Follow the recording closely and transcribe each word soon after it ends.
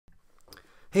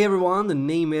Hey everyone, the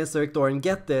name is Erik Thor, and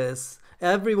get this.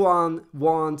 Everyone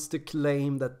wants to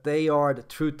claim that they are the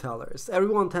truth tellers.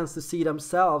 Everyone tends to see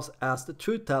themselves as the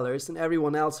truth tellers and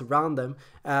everyone else around them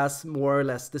as more or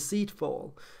less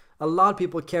deceitful. A lot of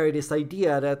people carry this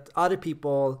idea that other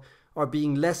people are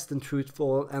being less than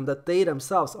truthful and that they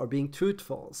themselves are being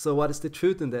truthful. So what is the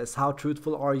truth in this? How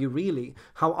truthful are you really?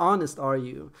 How honest are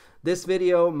you? This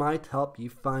video might help you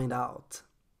find out.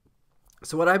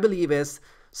 So what I believe is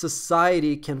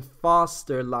society can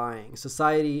foster lying.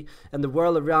 Society and the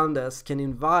world around us can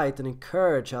invite and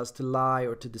encourage us to lie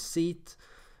or to deceit,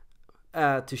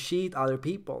 to cheat other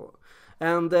people.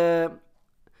 And a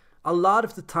lot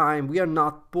of the time we are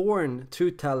not born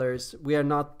truth tellers, we are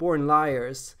not born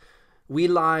liars. We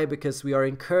lie because we are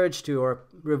encouraged to or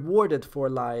rewarded for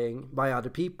lying by other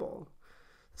people.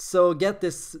 So get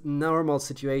this normal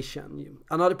situation.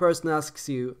 Another person asks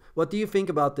you, what do you think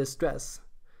about this dress?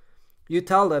 You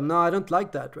tell them, no, I don't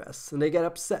like that dress, and they get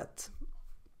upset.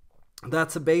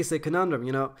 That's a basic conundrum,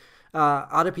 you know.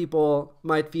 Other people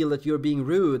might feel that you're being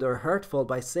rude or hurtful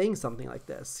by saying something like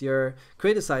this. You're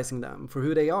criticizing them for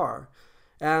who they are.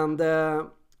 And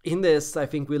in this, I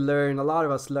think a lot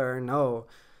of us learn,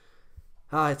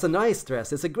 it's a nice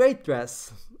dress, it's a great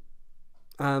dress.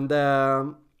 And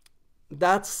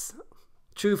that's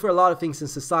true for a lot of things in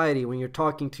society. When you're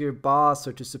talking to your boss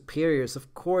or to superiors,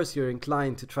 of course you're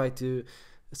inclined to try to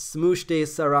smoosh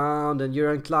this around, and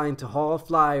you're inclined to half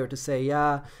lie or to say,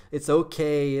 yeah, it's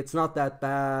okay, it's not that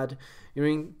bad. You're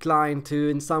inclined to,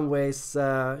 in some ways,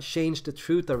 change the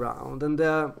truth around. And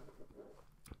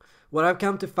what I've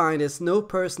come to find is no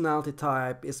personality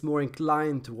type is more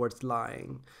inclined towards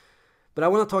lying. But I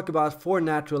want to talk about 4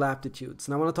 natural aptitudes,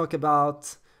 and I want to talk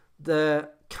about the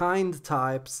kind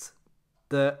types,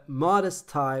 the modest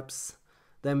types,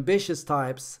 the ambitious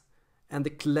types, and the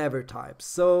clever types.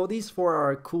 So these 4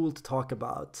 are cool to talk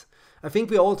about. I think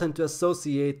we all tend to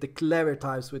associate the clever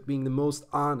types with being the most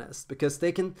honest, because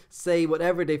they can say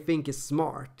whatever they think is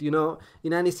smart, you know,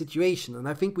 in any situation. And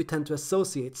I think we tend to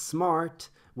associate smart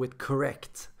with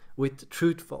correct, with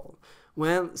truthful.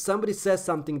 When somebody says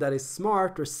something that is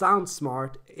smart or sounds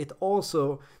smart, it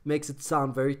also makes it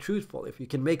sound very truthful. If you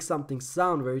can make something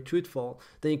sound very truthful,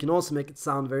 then you can also make it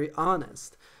sound very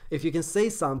honest. If you can say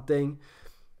something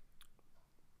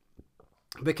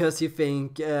because you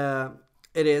think it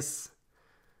is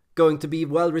going to be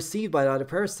well received by the other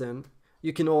person,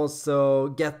 you can also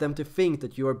get them to think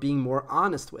that you are being more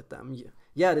honest with them.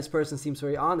 Yeah, this person seems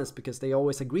very honest because they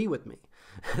always agree with me.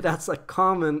 That's a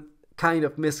common kind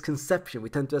of misconception. We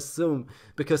tend to assume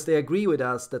because they agree with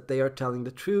us that they are telling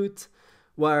the truth,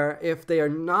 where if they are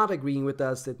not agreeing with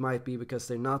us, it might be because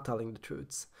they're not telling the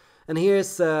truths. And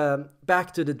here's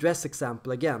back to the dress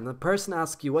example again. The person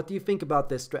asks you, what do you think about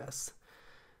this dress?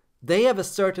 They have a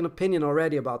certain opinion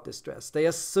already about this dress. They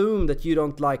assume that you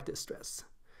don't like this dress.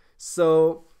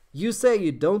 So you say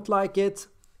you don't like it,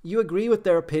 you agree with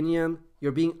their opinion,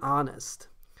 you're being honest.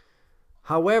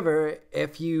 However,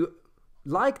 if you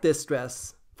like this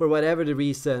dress for whatever the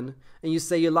reason, and you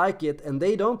say you like it and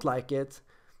they don't like it,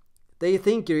 they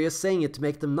think you're just saying it to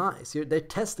make them nice. They're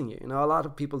testing you. You know, a lot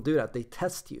of people do that. They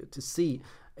test you to see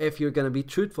if you're going to be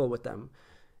truthful with them,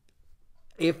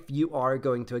 if you are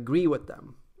going to agree with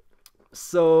them.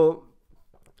 So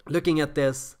looking at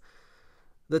this,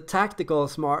 the tactical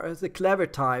smart, the clever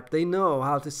type, they know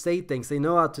how to say things, they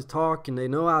know how to talk, and they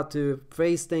know how to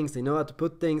phrase things, they know how to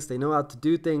put things, they know how to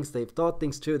do things, they've thought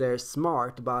things through, they're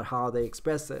smart about how they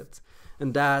express it.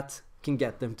 And that can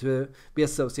get them to be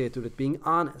associated with being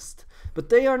honest. But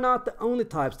they are not the only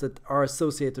types that are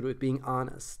associated with being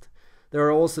honest. There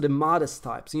are also the modest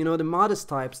types. You know, the modest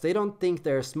types, they don't think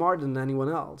they're smarter than anyone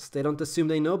else. They don't assume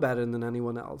they know better than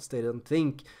anyone else. They don't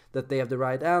think that they have the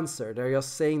right answer. They're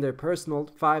just saying their personal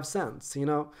 5 cents, you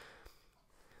know.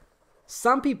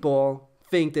 Some people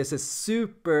think this is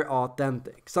super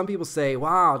authentic. Some people say,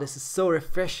 wow, this is so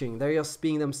refreshing. They're just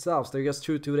being themselves. They're just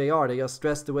true to who they are. They just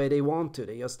dress the way they want to.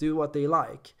 They just do what they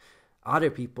like. Other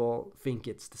people think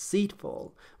it's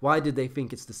deceitful. Why do they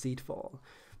think it's deceitful?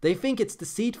 They think it's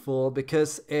deceitful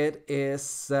because it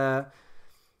is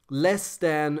less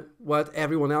than what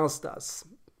everyone else does.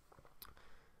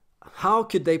 How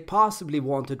could they possibly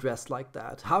want to dress like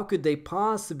that? How could they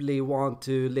possibly want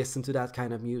to listen to that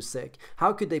kind of music?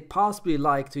 How could they possibly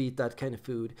like to eat that kind of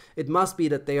food? It must be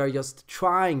that they are just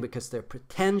trying because they're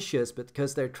pretentious,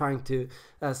 because they're trying to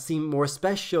seem more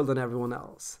special than everyone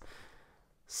else.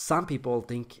 Some people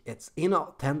think it's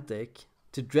inauthentic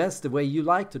to dress the way you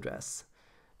like to dress,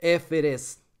 if it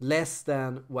is less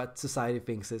than what society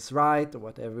thinks is right or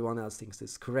what everyone else thinks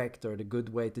is correct or the good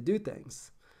way to do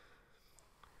things.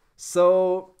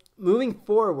 So moving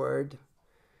forward,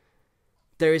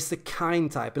 there is the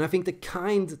kind type, and I think the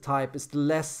kind type is the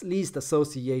least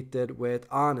associated with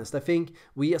honest. I think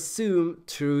we assume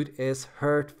truth is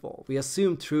hurtful. We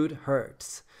assume truth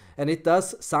hurts, and it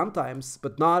does sometimes,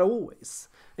 but not always.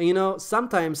 And you know,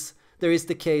 sometimes there is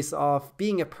the case of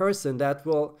being a person that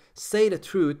will say the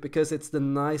truth because it's the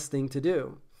nice thing to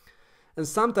do. And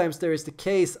sometimes there is the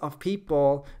case of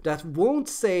people that won't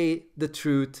say the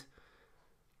truth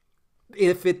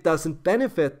if it doesn't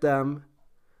benefit them,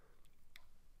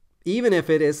 even if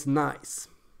it is nice,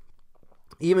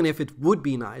 even if it would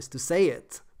be nice to say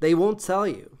it. They won't tell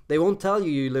you. They won't tell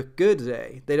you look good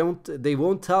today. They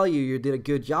won't tell you did a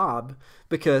good job,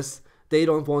 because they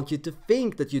don't want you to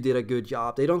think that you did a good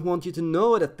job. They don't want you to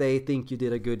know that they think you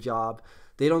did a good job.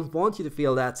 They don't want you to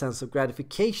feel that sense of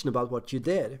gratification about what you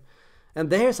did. And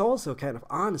there's also kind of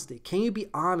honesty. Can you be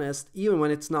honest even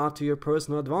when it's not to your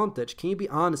personal advantage? Can you be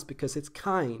honest because it's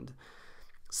kind?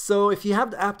 So if you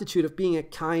have the aptitude of being a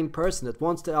kind person that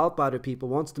wants to help other people,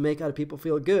 wants to make other people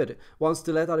feel good, wants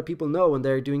to let other people know when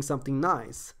they're doing something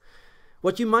nice,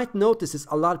 what you might notice is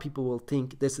a lot of people will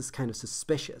think this is kind of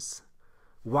suspicious.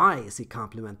 Why is he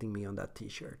complimenting me on that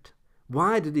t-shirt?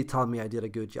 Why did he tell me I did a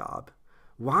good job?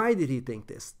 Why did he think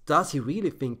this? Does he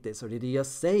really think this, or did he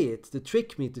just say it to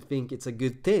trick me to think it's a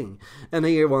good thing? And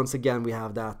here once again we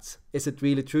have that. Is it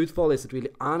really truthful? Is it really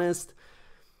honest?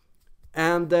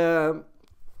 And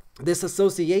this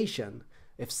association,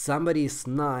 if somebody is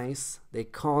nice, they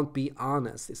can't be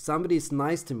honest. If somebody is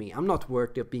nice to me, I'm not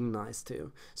worthy of being nice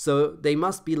to. So they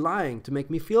must be lying to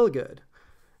make me feel good.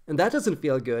 And that doesn't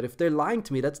feel good. If they're lying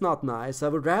to me, that's not nice. I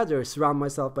would rather surround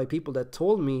myself by people that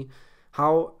told me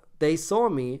how they saw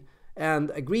me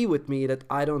and agree with me that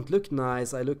I don't look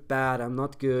nice, I look bad, I'm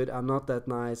not good, I'm not that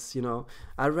nice, you know.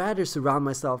 I'd rather surround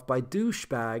myself by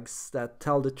douchebags that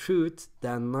tell the truth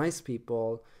than nice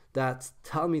people that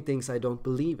tell me things I don't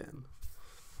believe in.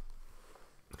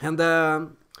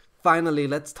 And finally,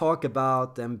 let's talk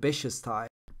about the ambitious type.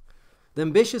 The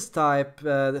ambitious type,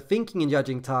 the thinking and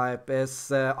judging type,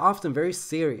 is often very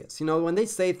serious. You know, when they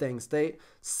say things, they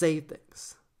say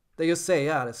things. They just say,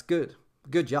 yeah, that's good.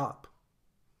 Good job.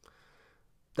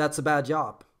 That's a bad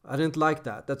job. I didn't like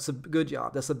that. That's a good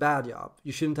job. That's a bad job.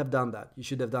 You shouldn't have done that. You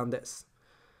should have done this.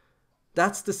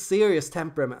 That's the serious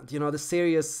temperament, you know, the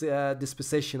serious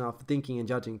disposition of thinking and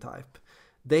judging type.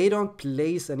 They don't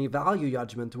place any value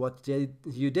judgment to what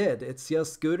you did. It's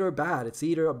just good or bad. It's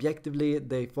either objectively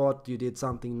they thought you did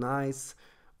something nice,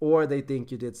 or they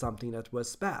think you did something that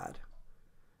was bad.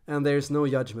 And there's no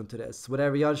judgment to this.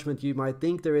 Whatever judgment you might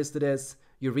think there is to this,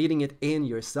 you're reading it in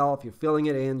yourself, you're filling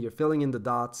it in, you're filling in the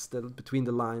dots between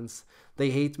the lines. They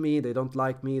hate me, they don't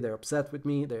like me, they're upset with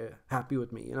me, they're happy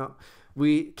with me, you know.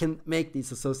 We can make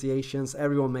these associations,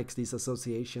 everyone makes these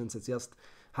associations, it's just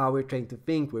how we're trained to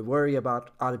think. We worry about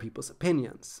other people's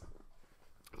opinions.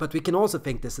 But we can also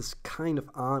think this is kind of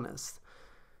honest.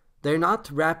 They're not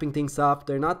wrapping things up,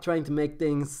 they're not trying to make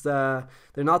things, they're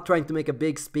not trying to make a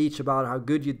big speech about how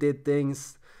good you did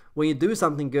things. When you do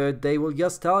something good, they will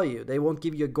just tell you. They won't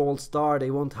give you a gold star.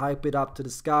 They won't hype it up to the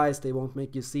skies. They won't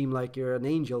make you seem like you're an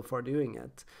angel for doing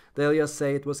it. They'll just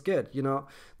say it was good. You know,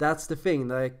 that's the thing.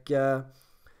 Like,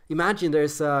 imagine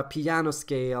there's a piano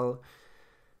scale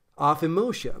of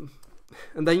emotion.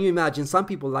 And then you imagine some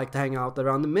people like to hang out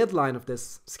around the midline of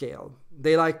this scale.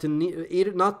 They like to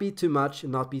either not be too much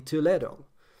and not be too little.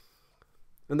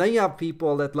 And then you have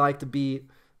people that like to be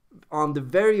on the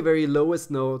very, very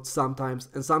lowest notes sometimes,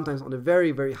 and sometimes on the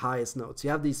very, very highest notes. You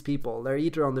have these people, they're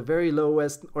either on the very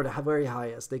lowest or the very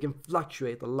highest. They can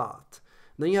fluctuate a lot.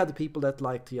 And then you have the people that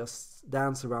like to just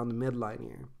dance around the midline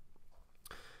here.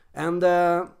 And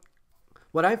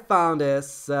what I found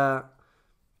is the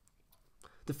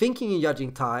thinking and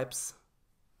judging types,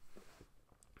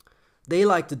 they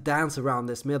like to dance around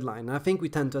this midline. And I think we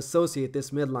tend to associate this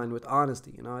midline with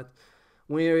honesty, you know.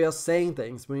 When you're just saying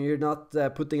things, when you're not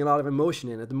putting a lot of emotion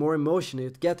in it, the more emotion you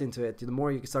get into it, the more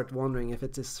you start wondering if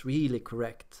it is really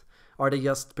correct. Are they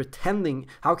just pretending?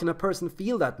 How can a person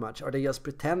feel that much? Are they just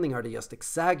pretending? Are they just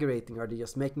exaggerating? Are they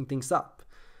just making things up?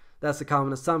 That's a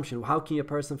common assumption. How can a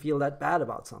person feel that bad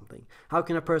about something? How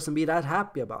can a person be that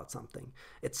happy about something?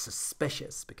 It's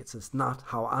suspicious because it's not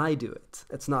how I do it.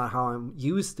 It's not how I'm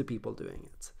used to people doing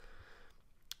it.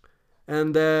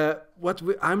 And what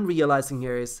I'm realizing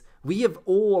here is we have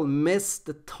all missed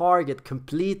the target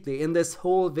completely in this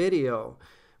whole video.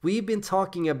 We've been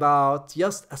talking about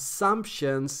just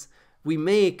assumptions we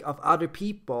make of other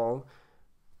people.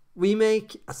 We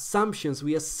make assumptions,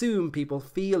 we assume people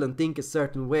feel and think a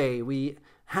certain way. We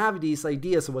have these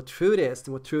ideas of what truth is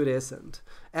and what truth isn't.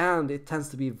 And it tends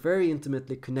to be very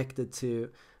intimately connected to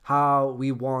how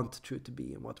we want truth to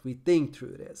be and what we think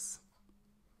truth is.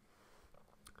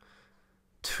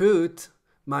 Truth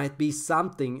might be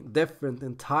something different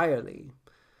entirely.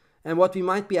 And what we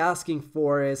might be asking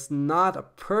for is not a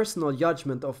personal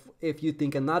judgment of if you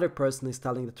think another person is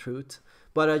telling the truth,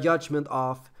 but a judgment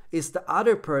of does the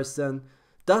other person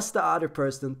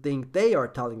think they are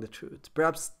telling the truth?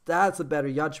 Perhaps that's a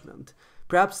better judgment.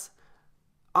 Perhaps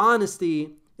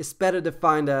honesty is better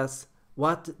defined as,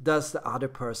 what does the other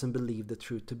person believe the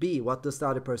truth to be? What does the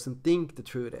other person think the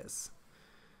truth is?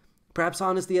 Perhaps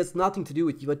honesty has nothing to do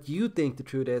with what you think the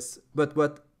truth is, but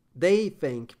what they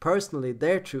think personally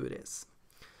their truth is.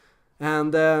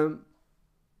 And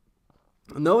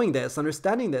knowing this,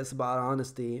 understanding this about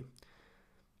honesty,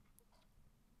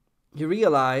 you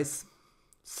realize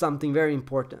something very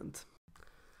important.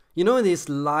 You know, in these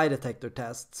lie detector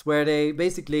tests where they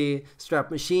basically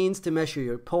strap machines to measure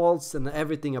your pulse and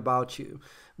everything about you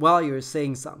while you're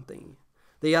saying something.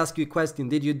 They ask you a question,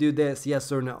 did you do this,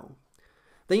 yes or no?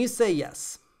 Then you say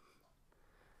yes.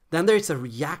 Then there's a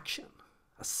reaction,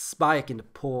 a spike in the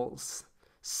pulse,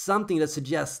 something that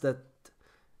suggests that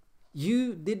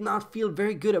you did not feel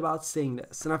very good about saying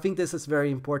this. And I think this is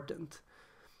very important.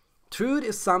 Truth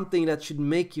is something that should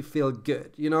make you feel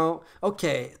good. You know,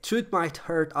 okay, truth might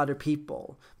hurt other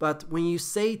people, but when you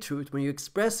say truth, when you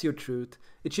express your truth,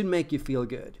 it should make you feel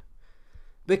good.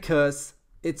 Because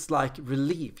it's like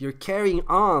relief. You're carrying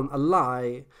on a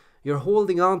lie, you're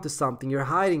holding on to something, you're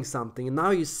hiding something, and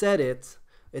now you said it,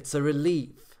 it's a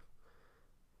relief.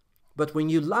 But when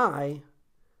you lie,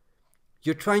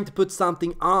 you're trying to put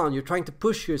something on, you're trying to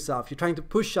push yourself, you're trying to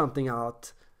push something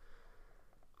out.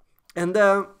 And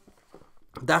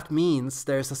that means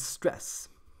there's a stress.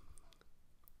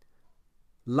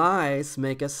 Lies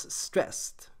make us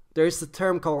stressed. There is a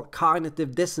term called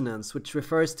cognitive dissonance, which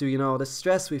refers to, the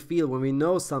stress we feel when we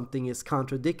know something is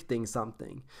contradicting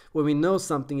something, when we know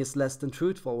something is less than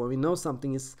truthful, when we know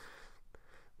something is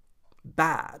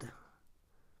bad.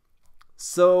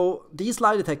 So these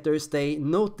lie detectors, they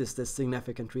notice this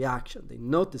significant reaction. They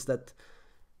notice that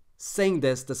saying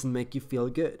this doesn't make you feel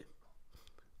good.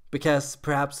 Because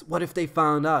perhaps, what if they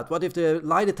found out? What if the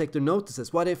lie detector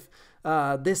notices? What if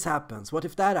this happens? What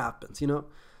if that happens?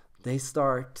 They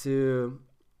start to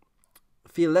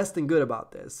feel less than good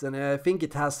about this. And I think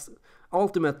it has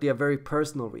ultimately a very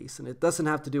personal reason. It doesn't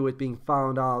have to do with being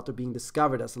found out or being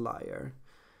discovered as a liar.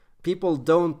 People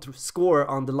don't score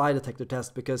on the lie detector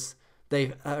test because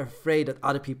they are afraid that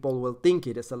other people will think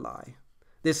it is a lie.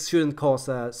 This shouldn't cause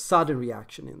a sudden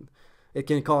reaction. It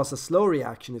can cause a slow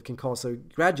reaction, it can cause a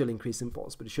gradual increase in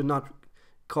pulse, but it should not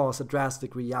cause a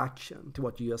drastic reaction to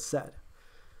what you just said.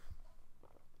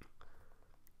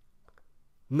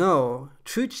 No,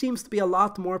 truth seems to be a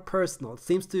lot more personal. It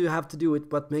seems to have to do with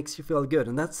what makes you feel good.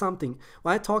 And that's something,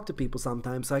 when I talk to people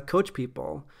sometimes, I coach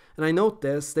people, and I note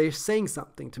this, they're saying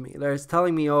something to me. They're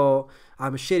telling me, oh,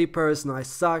 I'm a shitty person, I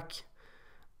suck.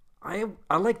 I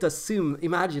like to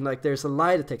imagine like there's a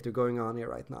lie detector going on here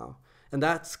right now. And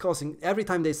that's causing, every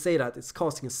time they say that, it's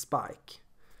causing a spike.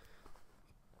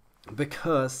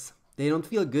 Because they don't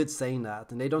feel good saying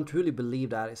that, and they don't truly believe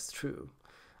that is true.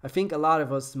 I think a lot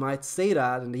of us might say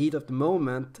that in the heat of the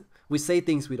moment. We say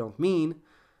things we don't mean.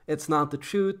 It's not the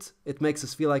truth. It makes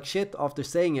us feel like shit after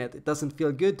saying it. It doesn't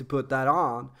feel good to put that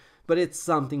on. But it's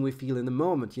something we feel in the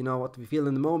moment. What we feel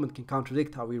in the moment can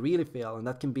contradict how we really feel. And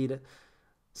that can be the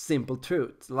simple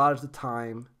truth. A lot of the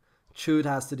time, truth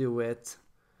has to do with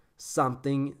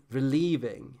something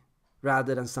relieving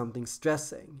rather than something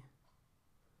stressing.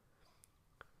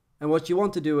 And what you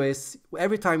want to do is,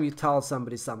 every time you tell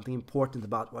somebody something important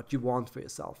about what you want for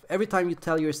yourself, every time you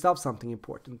tell yourself something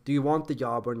important, do you want the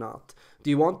job or not? Do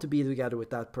you want to be together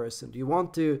with that person? Do you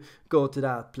want to go to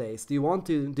that place? Do you want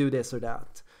to do this or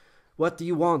that? What do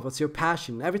you want? What's your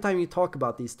passion? Every time you talk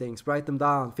about these things, write them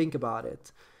down, think about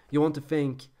it. You want to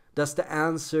think, does the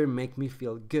answer make me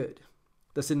feel good?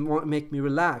 Does it make me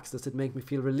relax? Does it make me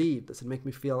feel relieved? Does it make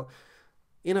me feel,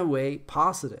 in a way,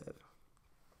 positive?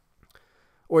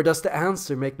 Or does the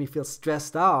answer make me feel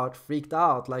stressed out, freaked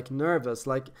out, like nervous,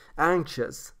 like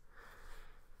anxious?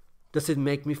 Does it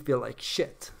make me feel like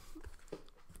shit?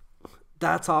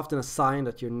 That's often a sign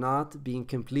that you're not being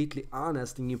completely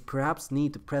honest and you perhaps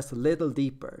need to press a little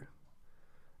deeper.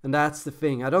 And that's the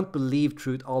thing. I don't believe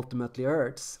truth ultimately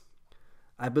hurts.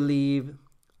 I believe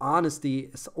honesty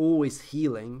is always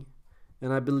healing,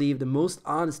 and I believe the most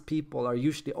honest people are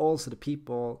usually also the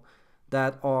people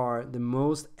that are the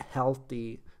most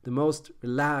healthy, the most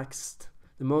relaxed,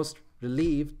 the most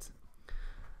relieved.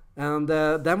 And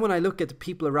then when I look at the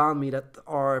people around me that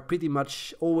are pretty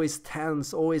much always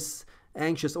tense, always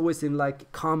anxious, always in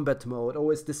like combat mode,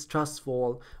 always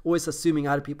distrustful, always assuming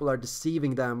other people are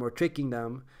deceiving them or tricking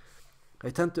them, I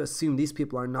tend to assume these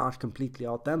people are not completely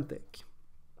authentic.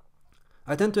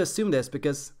 I tend to assume this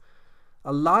because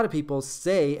a lot of people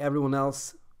say everyone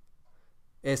else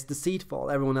is deceitful,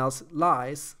 everyone else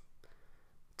lies,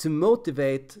 to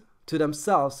motivate to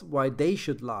themselves why they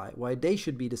should lie, why they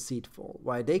should be deceitful,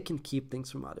 why they can keep things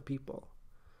from other people.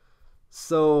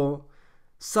 So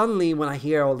suddenly when I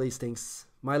hear all these things,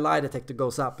 my lie detector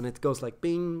goes up and it goes like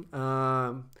bing,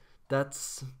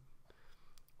 that's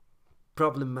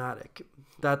problematic,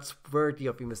 that's worthy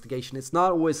of investigation. It's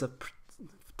not always a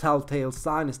telltale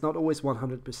sign, it's not always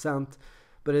 100%,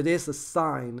 but it is a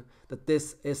sign that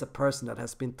this is a person that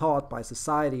has been taught by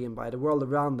society and by the world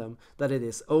around them that it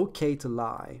is okay to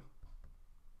lie.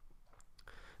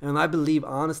 And I believe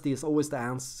honesty is always the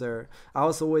answer. I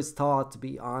was always taught to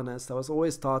be honest. I was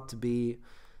always taught to be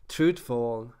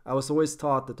truthful. I was always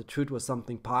taught that the truth was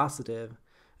something positive.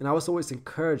 And I was always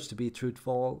encouraged to be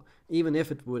truthful, even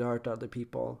if it would hurt other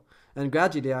people. And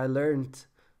gradually I learned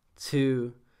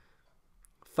to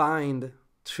find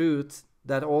truth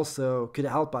that also could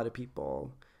help other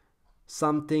people.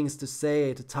 Some things to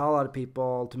say, to tell other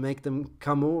people, to make them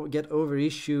get over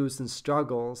issues and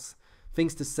struggles.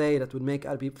 Things to say that would make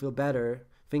other people feel better.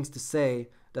 Things to say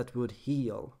that would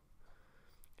heal.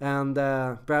 And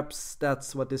perhaps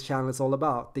that's what this channel is all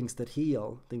about. Things that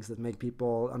heal. Things that make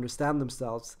people understand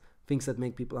themselves. Things that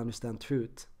make people understand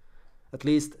truth. At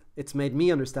least it's made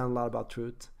me understand a lot about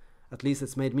truth. At least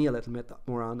it's made me a little bit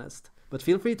more honest. But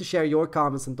feel free to share your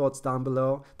comments and thoughts down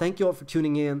below. Thank you all for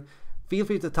tuning in. Feel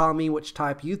free to tell me which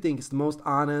type you think is the most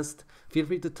honest. Feel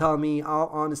free to tell me how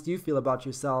honest you feel about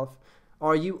yourself.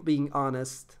 Are you being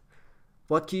honest?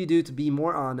 What can you do to be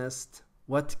more honest?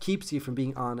 What keeps you from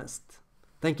being honest?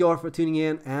 Thank you all for tuning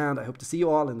in, and I hope to see you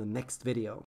all in the next video.